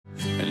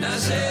I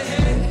say,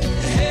 hey,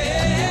 hey,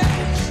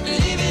 hey,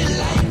 leave it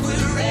like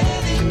we're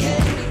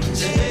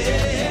renegades. Hey,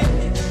 hey,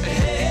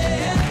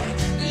 hey,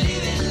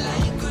 leave it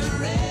like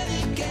we're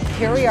renegades.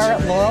 Here we are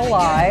at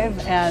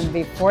LaureLive, and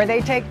before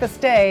they take the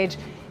stage,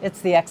 it's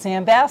the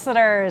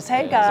ex-ambassadors.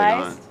 Hey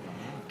guys.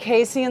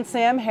 Casey and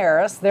Sam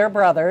Harris, they're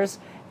brothers,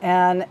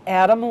 and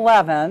Adam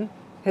Levin,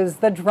 who's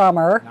the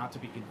drummer. Not to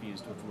be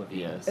confused with Levin.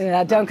 Yes.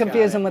 Yeah, don't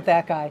confuse him with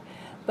that guy.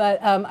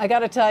 But I got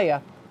to tell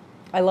you,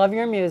 I love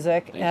your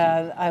music,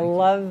 and I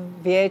love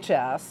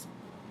VHS.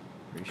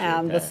 Appreciate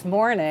And that. this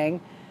morning,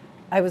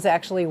 I was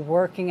actually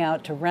working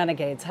out to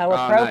Renegades. How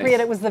appropriate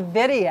nice. it was, the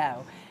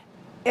video.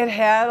 It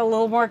had a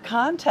little more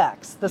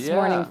context this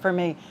morning for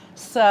me.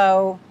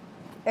 So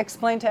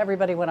explain to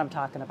everybody what I'm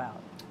talking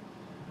about.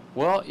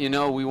 Well, you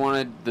know, we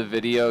wanted the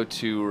video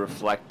to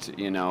reflect,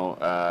 you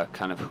know,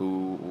 kind of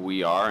who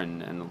we are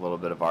and a little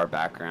bit of our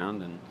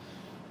background. And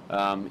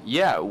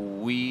yeah,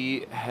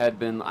 I had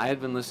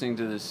been listening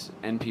to this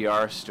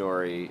NPR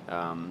story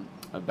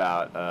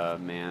about a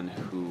man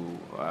who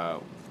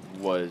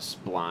was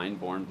blind,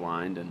 born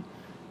blind, and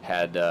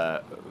had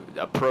a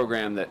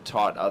program that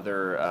taught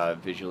other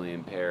visually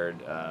impaired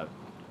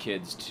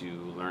kids to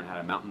learn how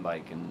to mountain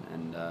bike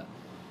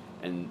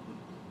and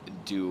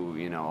do,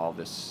 you know, all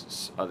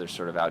this other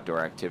sort of outdoor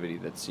activity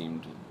that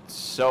seemed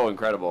so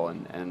incredible.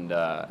 And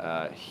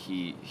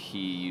he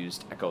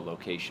used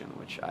echolocation,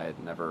 which I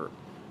had never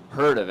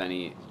heard of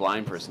any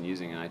blind person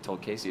using, and I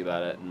told Casey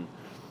about it,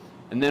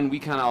 and then we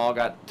kind of all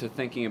got to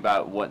thinking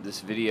about what this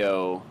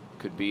video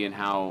could be and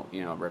how,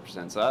 you know, it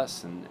represents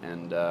us,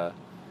 and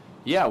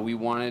yeah, we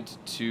wanted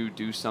to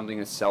do something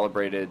that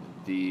celebrated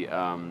the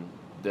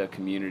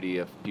community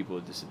of people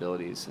with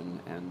disabilities,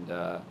 and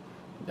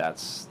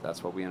that's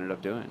what we ended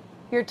up doing.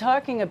 You're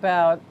talking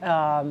about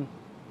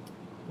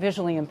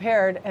visually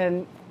impaired,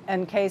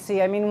 and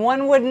Casey, I mean,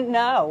 one wouldn't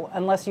know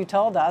unless you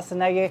told us, and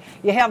now you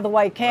have the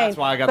white cane. That's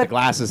why I got the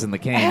glasses and the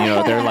cane. You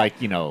know, they're like,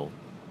 you know,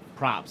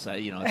 props.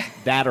 You know,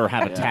 that or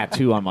have a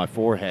tattoo on my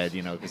forehead.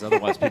 You know, because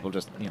otherwise people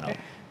just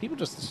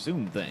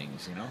assume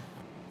things. You know.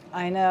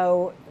 I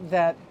know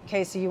that,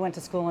 Casey, you went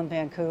to school in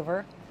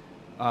Vancouver.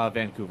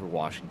 Vancouver,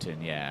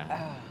 Washington.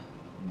 Yeah.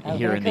 Oh,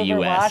 Here in the Vancouver,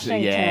 U.S.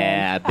 Washington.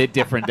 Yeah, a bit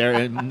different.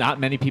 There, not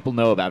many people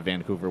know about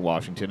Vancouver,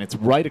 Washington. It's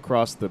right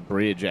across the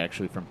bridge,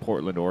 actually, from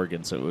Portland,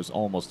 Oregon. So it was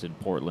almost in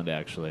Portland,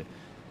 actually.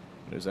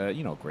 It was a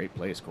great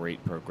place,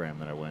 great program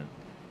that I went.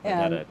 I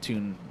got to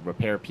tune,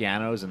 repair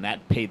pianos, and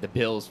that paid the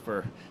bills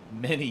for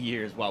many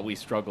years while we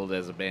struggled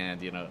as a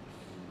band. You know.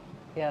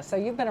 Yeah. So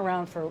you've been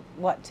around for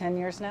what, 10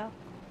 years now?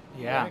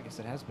 Yeah, I guess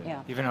it has been.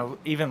 Yeah.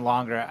 Even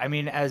longer. I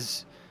mean,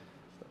 that's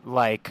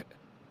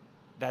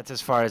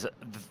as far as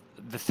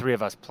the three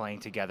of us playing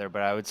together,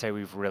 but I would say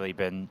we've really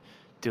been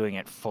doing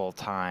it full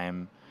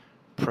time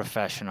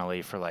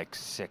professionally for like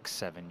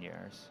 6-7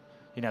 years.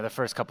 You know, the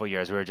first couple of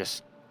years we were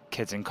just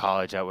kids in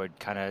college that would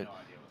kind of,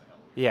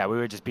 we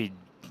would just be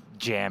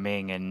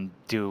jamming and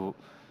do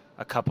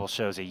a couple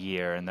shows a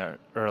year in the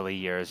early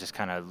years, just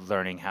kind of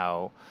learning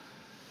how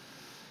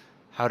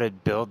to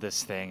build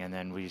this thing. And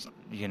then we,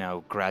 you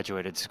know,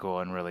 graduated school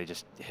and really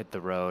just hit the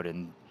road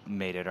and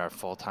made it our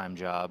full-time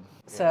job.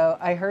 So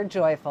I heard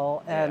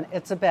Joyful, and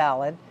it's a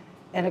ballad,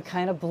 and it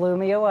kind of blew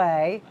me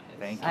away.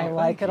 Thank you. I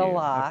like it a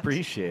lot. I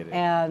appreciate it.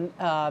 And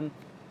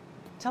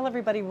tell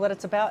everybody what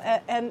it's about,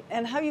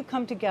 and how you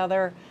come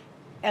together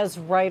as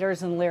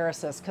writers and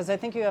lyricists, because I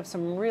think you have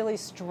some really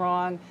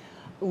strong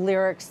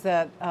lyrics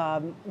that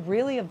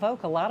really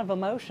evoke a lot of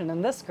emotion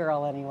in this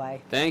girl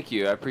anyway. Thank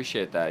you. I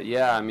appreciate that.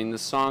 Yeah, I mean, the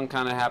song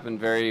kind of happened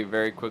very,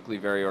 very quickly,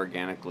 very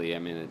organically. I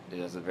mean, it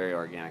has a very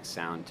organic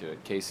sound to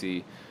it.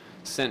 Casey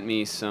sent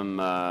me some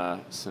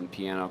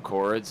piano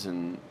chords,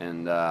 and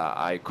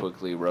I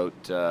quickly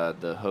wrote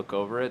the hook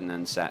over it, and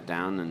then sat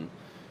down and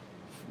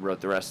wrote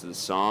the rest of the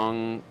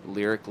song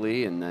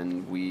lyrically, and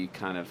then we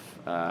kind of,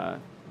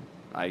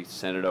 I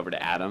sent it over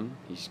to Adam.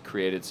 He's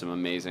created some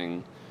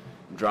amazing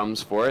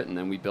drums for it, and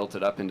then we built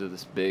it up into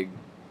this big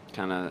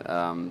kind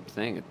of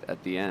thing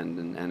at the end,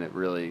 and it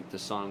really, the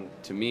song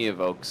to me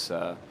evokes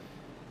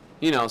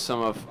you know, some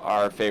of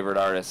our favorite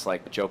artists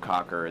like Joe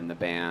Cocker and the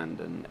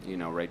band, and, you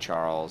know, Ray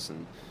Charles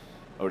and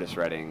Otis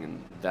Redding,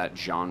 and that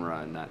genre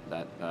and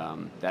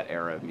that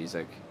era of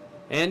music.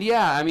 And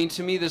yeah, I mean,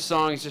 to me, this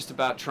song is just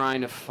about trying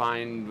to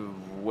find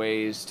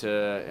ways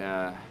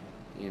to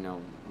you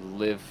know,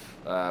 live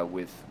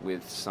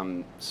with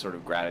some sort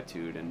of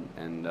gratitude,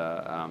 and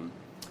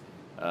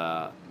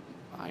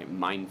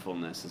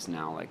mindfulness is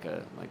now like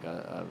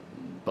a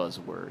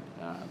buzzword,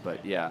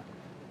 but yeah,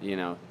 you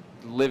know,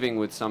 living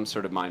with some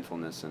sort of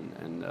mindfulness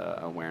and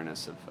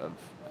awareness of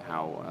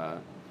how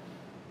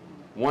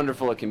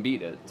wonderful it can be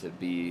to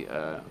be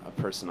a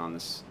person on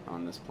this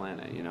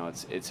planet. You know,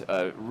 it's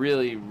a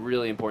really,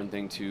 really important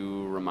thing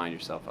to remind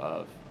yourself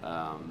of.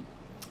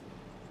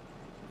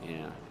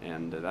 Yeah,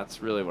 and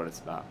that's really what it's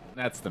about.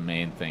 That's the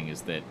main thing,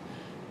 is that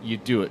you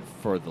do it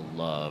for the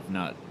love,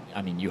 not,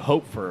 I mean, you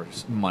hope for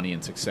money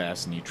and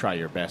success and you try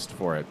your best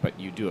for it, but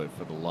you do it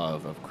for the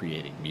love of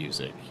creating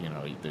music. You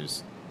know,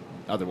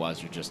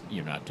 otherwise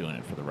you're not doing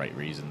it for the right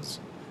reasons.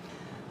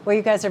 Well,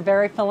 you guys are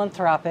very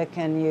philanthropic,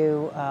 and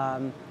you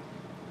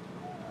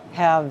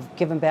have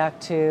given back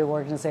to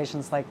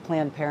organizations like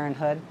Planned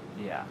Parenthood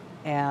Yeah.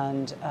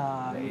 and The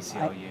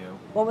ACLU.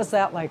 what was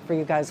that like for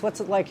you guys? What's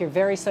it like? You're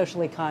very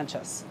socially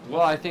conscious.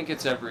 Well, I think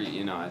it's every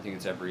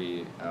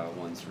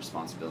one's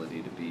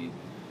responsibility to be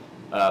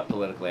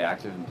politically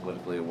active and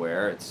politically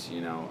aware. It's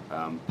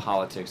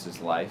politics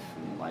is life,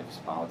 and life is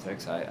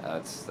politics.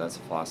 That's a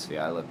philosophy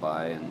I live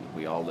by, and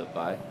we all live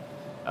by.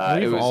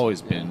 We've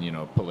always been,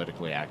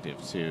 politically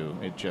active too.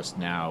 It just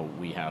now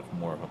we have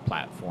more of a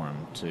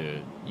platform to,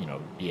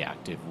 be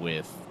active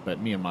with. But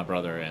me and my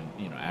brother and,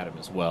 Adam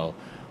as well,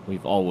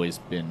 we've always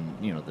been,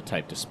 the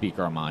type to speak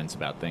our minds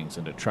about things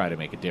and to try to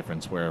make a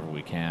difference wherever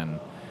we can.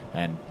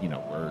 And,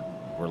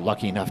 we're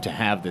lucky enough to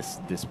have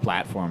this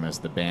platform as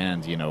the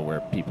band,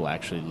 where people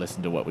actually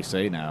listen to what we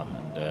say now.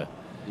 And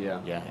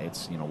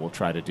it's, we'll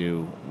try to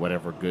do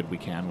whatever good we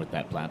can with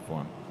that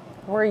platform.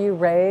 Were you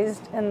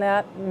raised in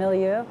that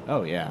milieu?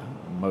 Oh yeah,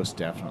 most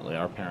definitely.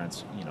 Our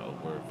parents,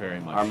 were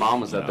very much. Our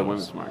mom was at the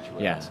Women's March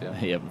with us.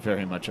 Yeah,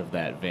 very much of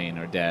that vein.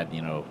 Our dad,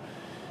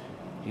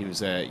 he was,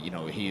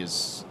 he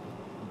is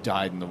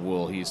dyed in the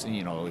wool. He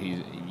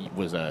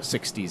was a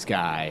 '60s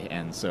guy,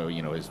 and so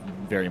is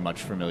very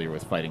much familiar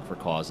with fighting for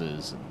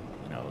causes.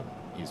 And,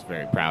 he's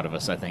very proud of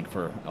us, I think,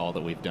 for all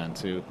that we've done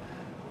too.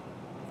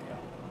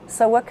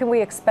 So what can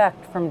we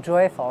expect from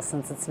Joyful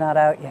since it's not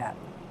out yet?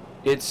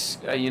 It's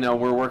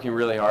we're working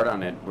really hard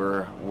on it.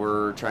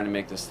 We're trying to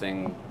make this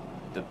thing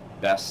the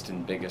best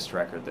and biggest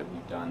record that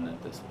we've done at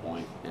this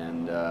point.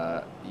 And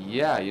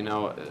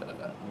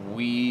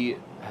we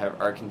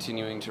are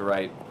continuing to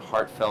write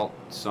heartfelt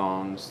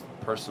songs,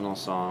 personal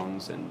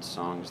songs, and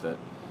songs that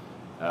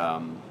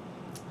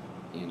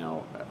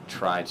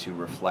try to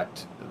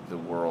reflect the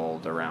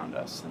world around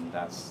us. And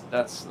that's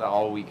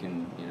all we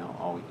can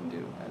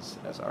do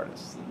as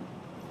artists and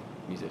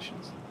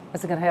musicians.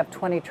 Is it going to have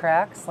 20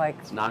 tracks like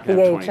It's not gonna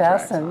have 20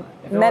 tracks VHS and on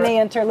it. many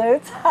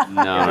interludes? If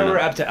it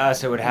were up to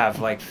us, it would have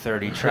like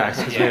 30 tracks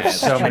because we have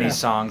so many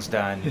songs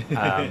done.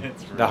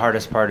 The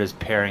hardest part is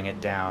paring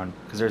it down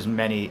because there's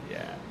many,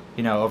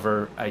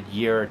 over a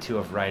year or two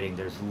of writing,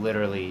 there's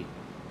literally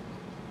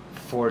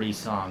 40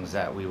 songs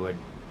that we would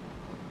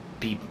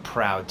be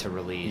proud to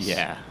release.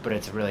 Yeah. But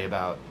it's really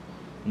about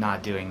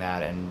not doing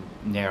that and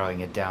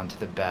narrowing it down to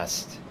the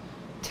best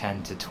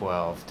 10 to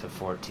 12 to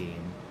 14.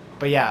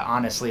 But yeah,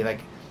 honestly, like,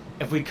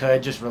 if we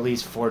could just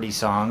release 40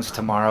 songs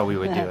tomorrow, we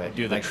would do it.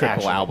 Do the Like, triple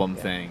actually, album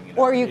yeah. thing.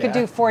 Or you could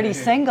do 40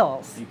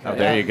 singles. Oh,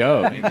 there you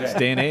go. This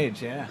day and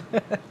age, yeah.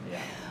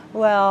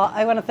 Well,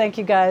 I want to thank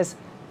you guys.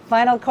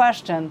 Final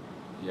question.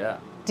 Yeah.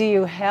 Do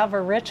you have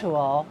a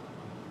ritual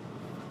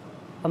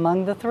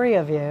among the three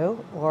of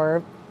you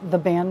or the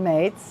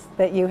bandmates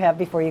that you have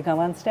before you go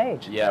on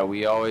stage? Yeah,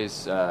 we always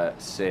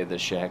say the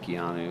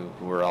Shehekianu.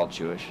 We're all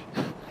Jewish.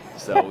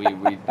 So we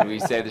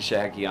say the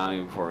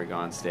Shehekianu before we go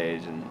on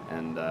stage,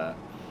 and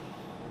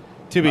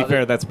To be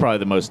fair, that's probably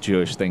the most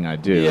Jewish thing I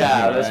do.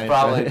 yeah, right? that's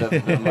probably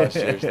the most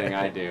Jewish thing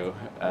I do.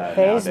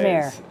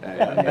 Fazmir.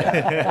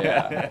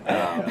 Yeah.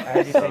 I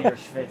heard you say you were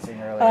schwitzing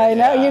earlier. I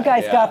know, you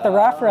guys yeah. got the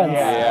reference.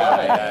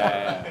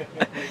 Yeah.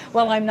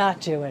 Well, I'm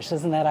not Jewish,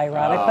 isn't that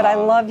ironic? But I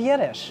love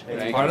Yiddish.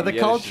 Thank Part you. of the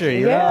Yiddish culture, is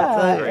you know?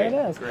 Yeah, great. it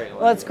is. Great.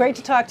 Well, it's great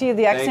to talk to you,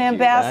 the Thank you.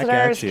 ex-ambassadors.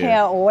 Back at you.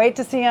 Can't wait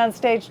to see you on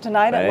stage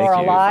tonight at Thank you.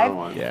 LaureLive. Fun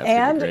one. Yeah, it's gonna be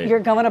And great. you're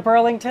going to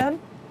Burlington?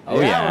 Oh,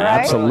 yeah, right?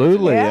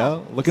 absolutely. Yeah.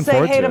 Looking Say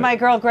forward hey to to it. my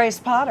girl Grace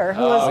Potter,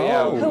 who Oh,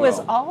 yeah, we who is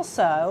will.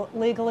 also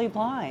legally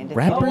blind.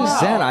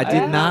 Represent. I did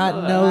Yeah.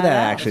 not know that,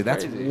 actually.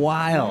 That's That's crazy.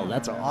 wild.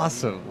 That's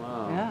awesome.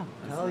 Wow. Yeah.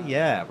 Hell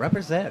yeah.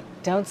 Represent.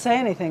 Don't say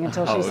anything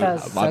until she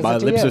says my it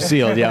to lips you. are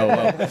sealed. Yeah,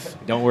 well,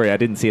 don't worry. I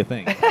didn't see a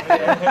thing.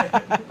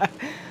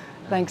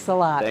 Thanks a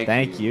lot.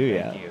 Thank you.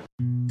 Yeah. Thank you.